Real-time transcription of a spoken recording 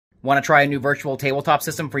Want to try a new virtual tabletop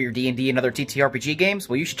system for your D&D and other TTRPG games?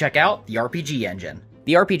 Well, you should check out the RPG Engine.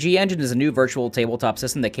 The RPG Engine is a new virtual tabletop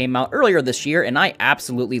system that came out earlier this year, and I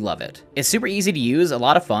absolutely love it. It's super easy to use, a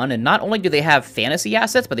lot of fun, and not only do they have fantasy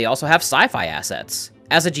assets, but they also have sci-fi assets.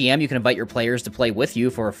 As a GM, you can invite your players to play with you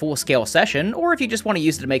for a full-scale session, or if you just want to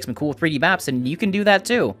use it to make some cool 3D maps, then you can do that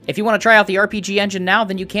too. If you want to try out the RPG Engine now,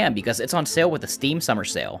 then you can, because it's on sale with the Steam Summer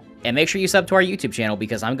Sale. And make sure you sub to our YouTube channel,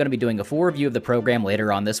 because I'm going to be doing a full review of the program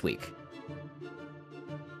later on this week.